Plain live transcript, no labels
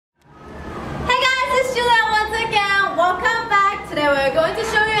we're going to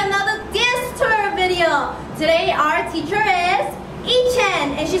show you another dance tutorial video. Today our teacher is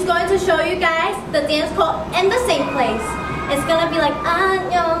Chen, and she's going to show you guys the dance called In the Same Place. It's gonna be like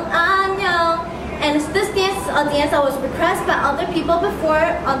안녕, 안녕. And this dance is a dance that was requested by other people before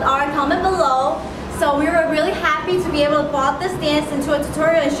on our comment below. So we were really happy to be able to brought this dance into a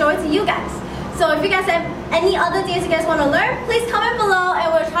tutorial and show it to you guys. So if you guys have any other dance you guys want to learn, please comment below and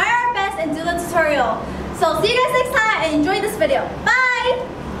we'll try our best and do the tutorial. So see you guys next time and enjoy this video. Bye!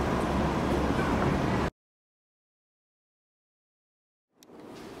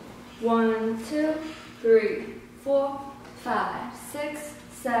 One, two, three, 4, 5, 6,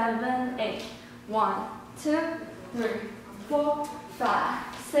 7, 8. 1, 2, 3, 4,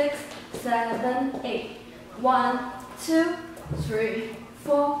 5, 6, 7, 8. 1, 2, 3,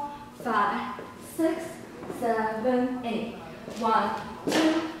 4, 5, 6, 7, 8. 1,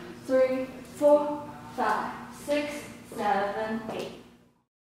 2, 3, 4, 5, 6, 7, 8.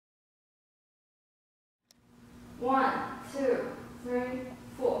 1, 2, 3,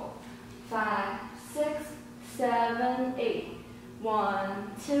 4, 5, 6, 7, 8.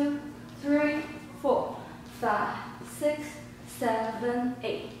 1, 2, 3, 4, 5, 6, 7,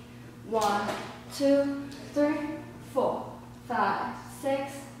 8. 1, 2, 3, 4, 5,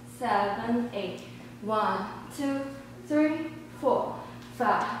 6, 7, 8. 1, 2, 3, 4,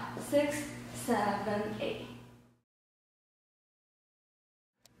 5, 6, 7, 8.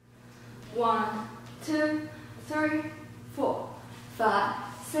 1, 2, 3, 4, 5,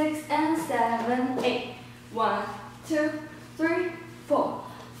 6, and 7, 8. 1, 2, 3, 4,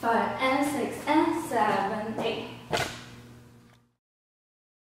 5, and 6, and 7, 8.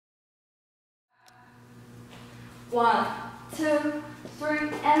 1, 2, 3,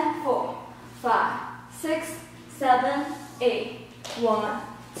 and 4, 5, 6, 7, 8. 1,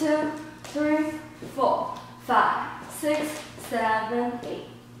 2, 3, 4, 5, 6, 7, 8.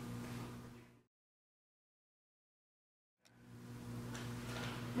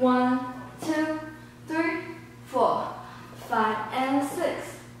 1, 2, 3, 4, 5, and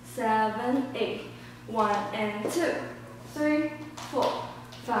 6, 7, 8. 1 and 2, 3, 4,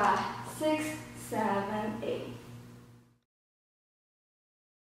 5, 6, 7, 8.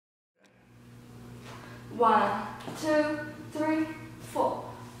 1, 2, 3, 4,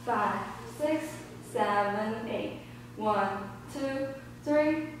 5, 6, 7, 8. 1, 2,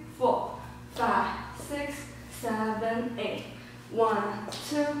 3, 4, 5, 6, 7, 8. 1,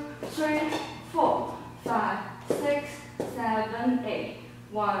 2, 3, 4, 5, 6, 7, 8.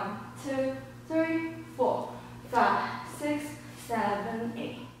 1, 2, 3, 4, 5, 6, 7,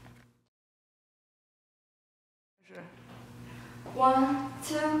 8. 1,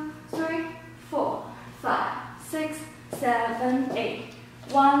 2, 3, 4, 5, 6, 7, 8.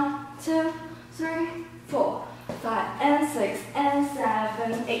 1, 2, 3, 4, 5, and 6, and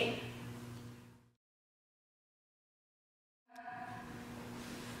 7, 8.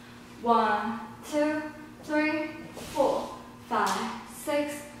 1, 2, 3, 4, 5,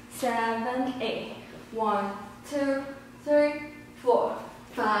 6, 7, 8. 1, 2, 3, 4,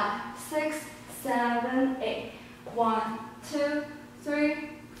 5, 6, 7, 8. 1, 2, 3,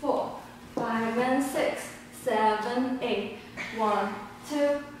 4, 5, and 6, 7, 8. 1,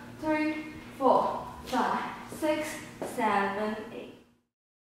 2, 3, 4, 5, 6, 7, 8.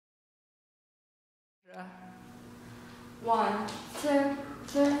 1, 2,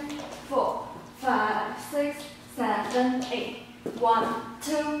 3, 4, 5, 6, 7, 8. 1,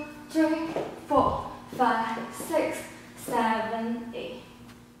 2, 3, 4, 5, 6, 7, 8.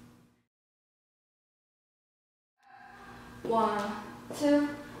 1, 2,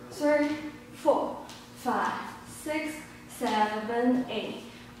 3, 4, 5, 6, 7, 8.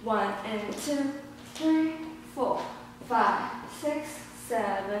 1 and 2, 3, 4, 5, 6,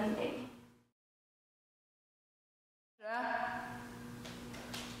 7, 8.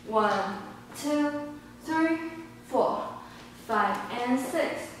 1, 2, 3, 4, 5, and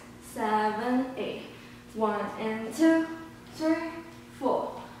 6, 7, 8. 1 and 2, 3,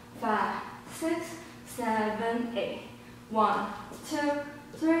 4, 5, 6, 7, 8. 1, 2,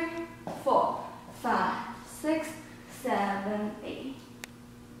 3, 4, 5, 6, 7, 8.